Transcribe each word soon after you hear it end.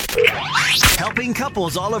Helping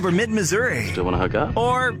couples all over mid-Missouri. Still want to hook up?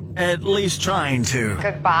 Or at least trying to.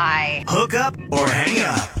 Goodbye. Hook up or hang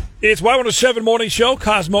up. It's Y107 Morning Show,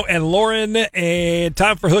 Cosmo and Lauren, and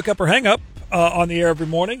time for Hook Up or Hang Up on the air every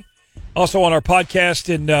morning. Also on our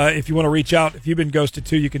podcast, and if you want to reach out, if you've been ghosted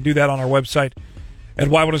too, you can do that on our website at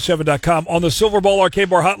Y107.com. On the Silver Ball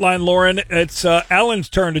Arcade Bar hotline, Lauren, it's Alan's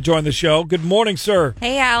turn to join the show. Good morning, sir.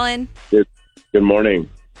 Hey, Alan. Good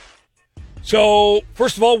morning. So,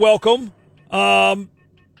 first of all, welcome.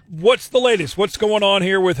 What's the latest? What's going on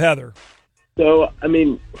here with Heather? So, I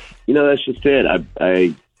mean, that's just it.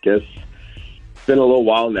 I guess it's been a little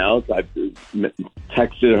while now. So I've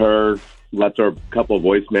texted her, left her a couple of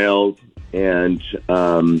voicemails, and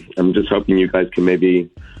I'm just hoping you guys can maybe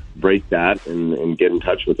break that and get in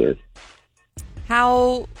touch with her.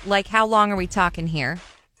 How long are we talking here?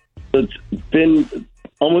 It's been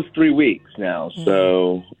almost 3 weeks now.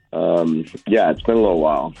 So, it's been a little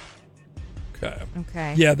while.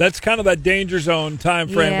 Okay. Yeah, that's kind of that danger zone time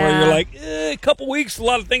frame where you're like, a couple weeks, a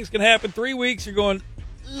lot of things can happen. 3 weeks, you're going,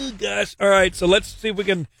 oh, gosh. All right, so let's see if we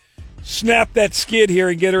can snap that skid here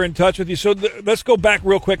and get her in touch with you. So let's go back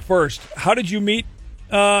real quick first. How did you meet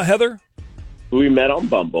Heather? We met on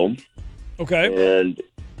Bumble. Okay. And,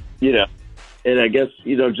 and I guess,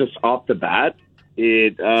 just off the bat,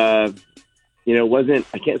 it, wasn't,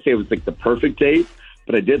 I can't say it was like the perfect date,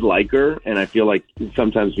 but I did like her, and I feel like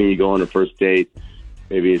sometimes when you go on a first date,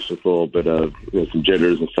 maybe it's just a little bit of some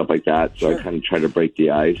jitters and stuff like that. So I kind of try to break the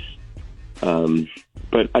ice.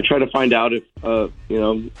 But I try to find out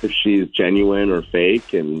if she's genuine or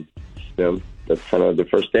fake, and that's kind of the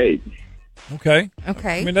first date. Okay.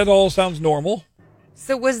 Okay. I mean, that all sounds normal.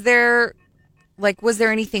 So was there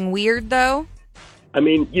anything weird though? I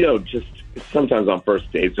mean, just sometimes on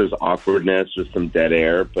first dates there's awkwardness, there's some dead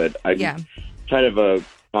air, but I'm kind of a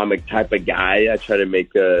comic type of guy. I try to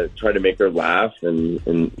make her laugh,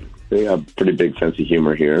 and they have a pretty big sense of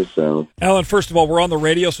humor here. So, Alan, first of all, we're on the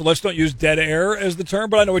radio, so let's don't use dead air as the term.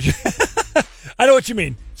 But I know what you, I know what you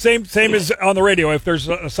mean. Same as on the radio. If there's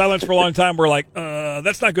a silence for a long time, we're like,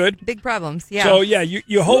 that's not good. Big problems. Yeah. So yeah,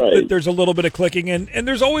 you hope that there's a little bit of clicking, and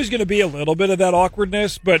there's always going to be a little bit of that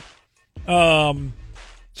awkwardness. But,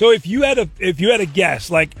 so if you had a guess,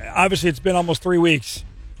 like obviously it's been almost 3 weeks.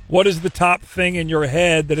 What is the top thing in your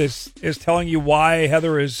head that is telling you why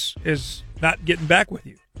Heather is not getting back with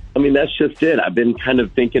you? I mean, that's just it. I've been kind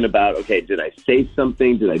of thinking about, okay, did I say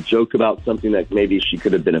something? Did I joke about something that maybe she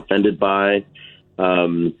could have been offended by?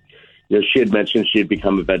 She had mentioned she had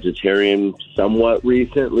become a vegetarian somewhat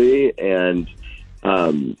recently, and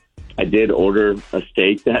I did order a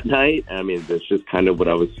steak that night. I mean, that's just kind of what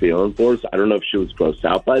I was feeling for. So I don't know if she was grossed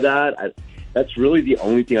out by that. That's really the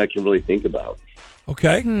only thing I can really think about.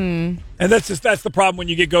 Okay. And that's the problem when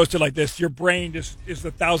you get ghosted like this. Your brain just is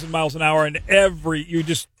 1,000 miles an hour, and you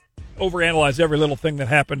just overanalyze every little thing that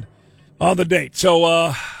happened on the date.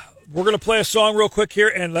 So we're going to play a song real quick here,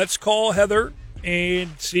 and let's call Heather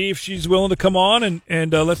and see if she's willing to come on,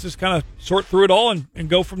 and let's just kind of sort through it all and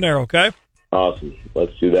go from there, okay? Awesome.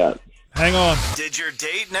 Let's do that. Hang on. Did your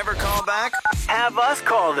date never call back? Have us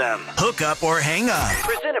call them. Hook up or hang up.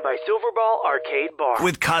 Presented by Silverball Arcade Bar.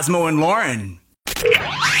 With Cosmo and Lauren.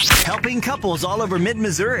 Helping couples all over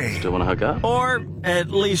mid-Missouri. Still want to hook up? Or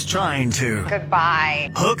at least trying to.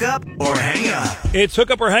 Goodbye. Hook up or hang up. It's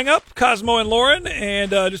Hook Up or Hang Up, Cosmo and Lauren,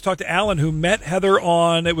 and just talked to Alan, who met Heather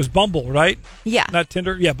on, it was Bumble, right? Yeah. Not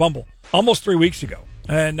Tinder? Yeah, Bumble. Almost 3 weeks ago.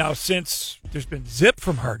 And now since, there's been zip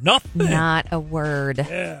from her. Nothing. Not a word.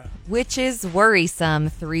 Yeah. Which is worrisome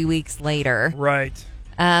 3 weeks later. Right.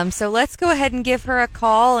 So let's go ahead and give her a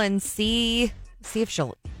call and see if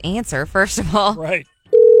she'll answer, first of all. Right.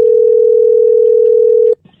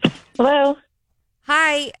 Hello.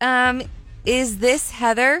 Hi. Is this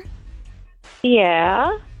Heather?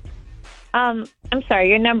 Yeah. I'm sorry,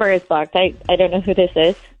 your number is blocked. I don't know who this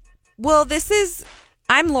is. Well,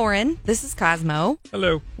 I'm Lauren. This is Cosmo.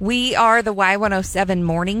 Hello. We are the Y107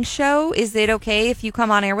 Morning Show. Is it okay if you come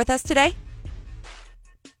on air with us today?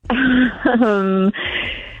 I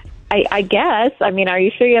guess. I mean, are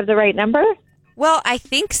you sure you have the right number? Well, I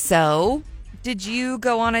think so. Did you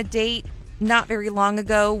go on a date not very long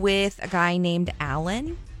ago with a guy named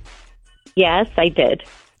Alan? Yes, I did.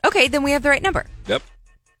 Okay, then we have the right number. Yep.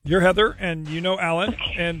 You're Heather, and you know Alan.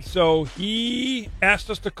 Okay. And so he asked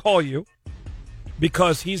us to call you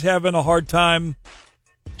because he's having a hard time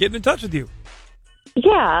getting in touch with you.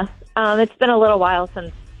 Yeah. It's been a little while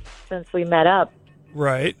since we met up.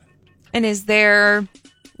 Right. And is there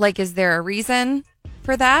a reason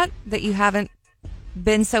for that you haven't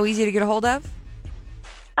been so easy to get a hold of?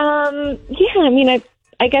 Yeah, I mean,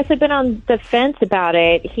 I guess I've been on the fence about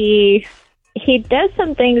it. He he does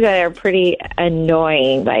some things that are pretty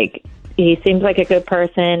annoying. Like, he seems like a good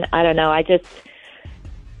person. I don't know. I just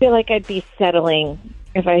feel like I'd be settling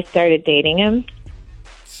if I started dating him.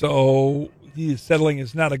 So settling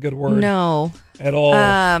is not a good word. No. At all.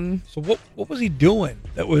 So what was he doing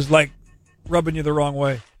that was like rubbing you the wrong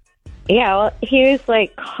way? Yeah, well, he was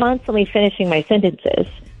like constantly finishing my sentences.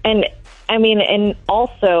 And I mean, and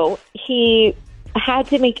also he had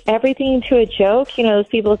to make everything into a joke. You know, those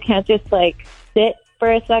people can't just like sit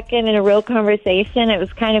for a second in a real conversation. It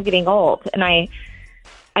was kind of getting old. And I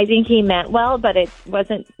think he meant well, but it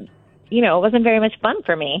wasn't, you know, it wasn't very much fun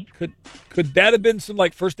for me. Could that have been some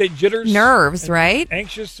like first date jitters? Nerves, right?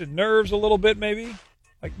 Anxious and nerves a little bit, maybe?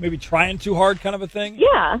 Like maybe trying too hard kind of a thing?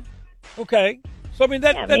 Yeah. Okay. So, I mean,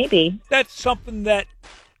 maybe. That's something that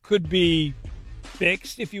could be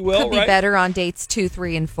fixed, if you will, Could be right? better on dates 2,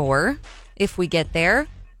 3, and 4 if we get there.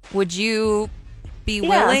 Would you be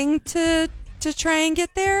willing to try and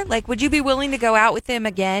get there? Like, would you be willing to go out with him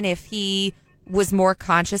again if he was more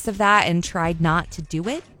conscious of that and tried not to do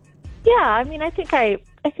it? Yeah, I mean, I think I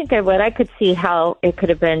would. I could see how it could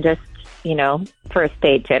have been just, you know, first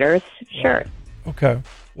date jitters. Sure. Okay.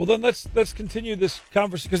 Well, then let's continue this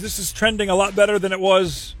conversation because this is trending a lot better than it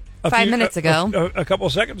was 5 minutes ago. A couple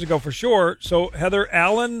of seconds ago, for sure. So, Heather,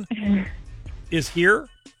 Alan is here,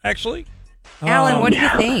 actually. Alan, what do you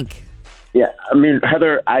think? Yeah, I mean,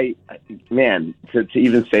 Heather, to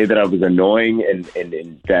even say that I was annoying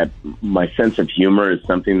and that my sense of humor is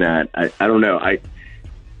something that I don't know.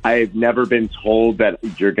 I've never been told that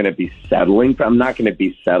you're going to be settling. I'm not going to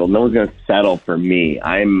be settled. No one's going to settle for me.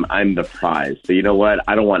 I'm the prize. So you know what?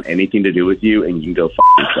 I don't want anything to do with you, and you can go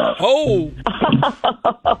yourself. Oh.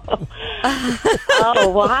 Oh,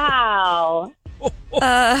 wow. Well,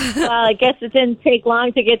 I guess it didn't take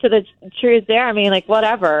long to get to the truth there. I mean, like,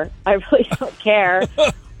 whatever. I really don't care.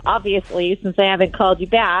 Obviously, since I haven't called you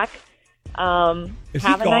back. Have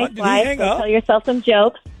a nice life. Tell yourself some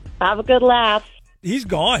jokes. Have a good laugh. He's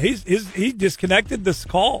gone. He disconnected this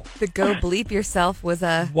call. The go bleep yourself was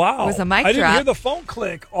a mic I didn't drop. hear the phone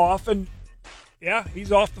click off, and yeah,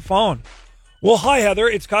 he's off the phone. Well, hi, Heather.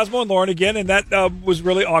 It's Cosmo and Lauren again, and that was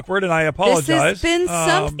really awkward, and I apologize. This has been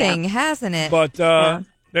something, hasn't it? But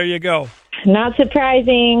there you go. Not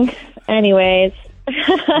surprising. Anyways.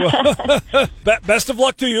 Best of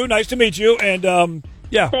luck to you. Nice to meet you. And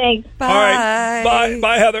yeah. Thanks. Bye. All right. Bye.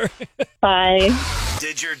 Bye, Heather. Bye.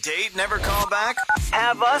 Did your date never call back?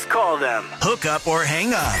 Have us call them. Hook up or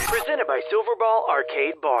hang up Presented by Silverball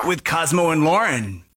Arcade Bar. with Cosmo and Lauren.